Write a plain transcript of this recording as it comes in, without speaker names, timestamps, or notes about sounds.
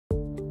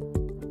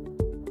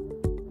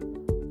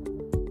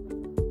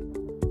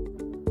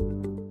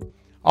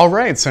All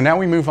right, so now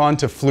we move on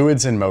to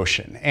fluids in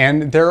motion.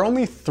 And there are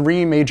only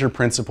three major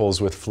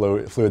principles with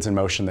fluids in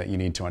motion that you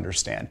need to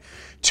understand.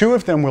 Two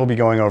of them we'll be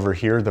going over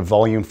here, the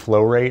volume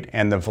flow rate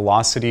and the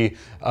velocity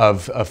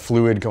of a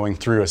fluid going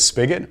through a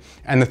spigot.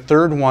 And the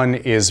third one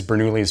is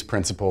Bernoulli's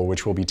principle,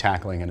 which we'll be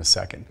tackling in a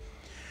second.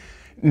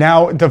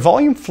 Now, the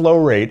volume flow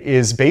rate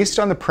is based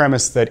on the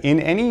premise that in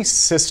any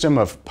system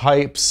of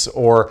pipes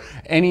or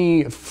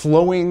any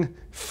flowing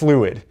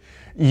fluid,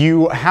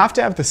 you have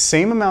to have the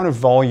same amount of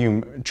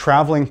volume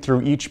traveling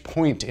through each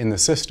point in the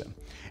system.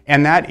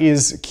 And that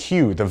is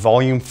Q, the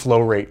volume flow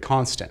rate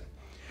constant.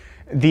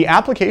 The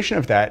application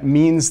of that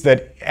means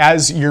that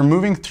as you're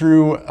moving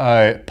through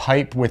a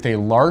pipe with a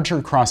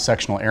larger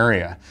cross-sectional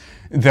area,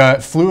 the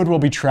fluid will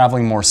be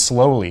traveling more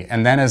slowly.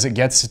 And then as it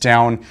gets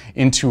down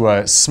into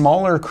a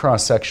smaller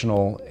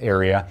cross-sectional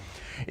area,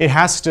 it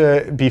has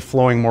to be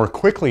flowing more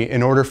quickly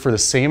in order for the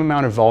same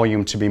amount of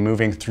volume to be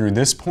moving through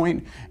this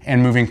point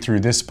and moving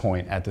through this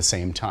point at the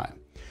same time.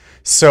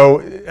 So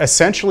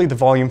essentially the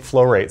volume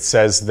flow rate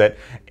says that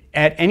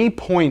at any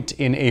point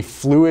in a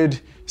fluid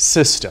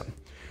system,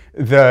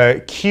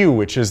 the Q,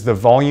 which is the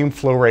volume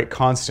flow rate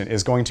constant,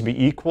 is going to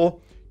be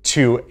equal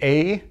to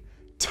A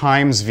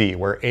times V,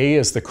 where A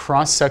is the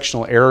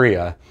cross-sectional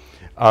area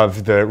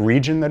of the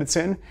region that it's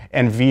in,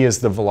 and V is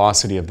the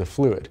velocity of the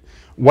fluid.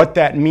 What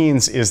that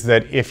means is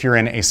that if you're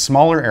in a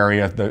smaller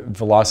area, the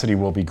velocity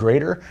will be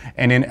greater,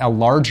 and in a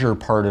larger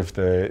part of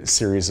the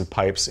series of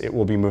pipes, it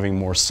will be moving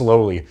more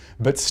slowly,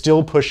 but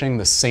still pushing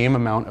the same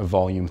amount of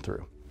volume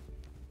through.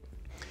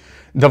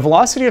 The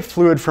velocity of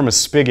fluid from a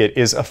spigot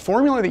is a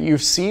formula that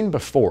you've seen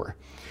before.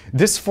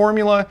 This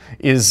formula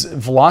is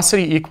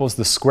velocity equals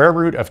the square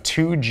root of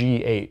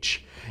 2gh,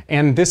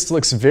 and this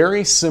looks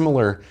very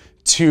similar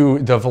to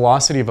the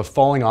velocity of a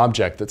falling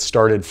object that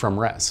started from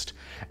rest.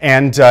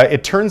 And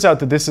it turns out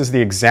that this is the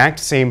exact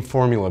same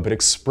formula, but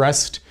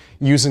expressed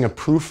using a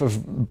proof of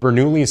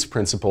Bernoulli's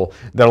principle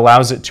that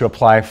allows it to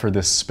apply for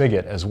this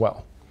spigot as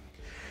well.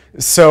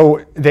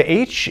 So the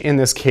h in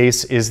this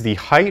case is the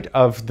height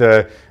of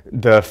the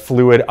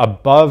fluid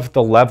above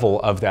the level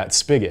of that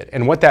spigot.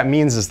 And what that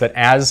means is that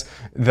as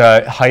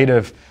the height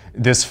of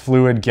this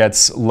fluid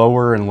gets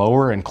lower and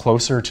lower and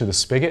closer to the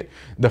spigot,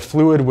 the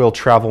fluid will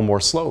travel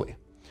more slowly.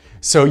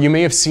 So you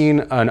may have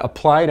seen an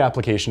applied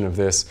application of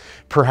this,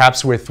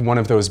 perhaps with one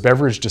of those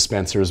beverage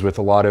dispensers with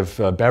a lot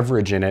of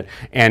beverage in it,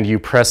 and you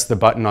press the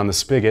button on the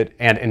spigot,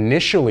 and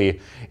initially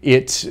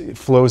it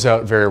flows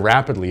out very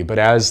rapidly, but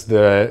as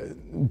the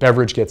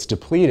beverage gets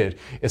depleted,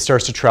 it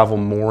starts to travel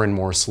more and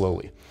more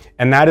slowly.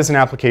 And that is an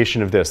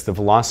application of this, the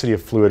velocity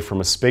of fluid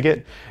from a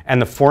spigot. And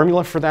the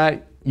formula for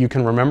that, you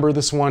can remember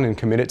this one and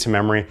commit it to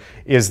memory,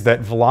 is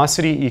that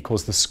velocity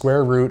equals the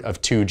square root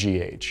of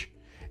 2gh.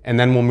 And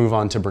then we'll move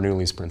on to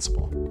Bernoulli's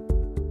principle.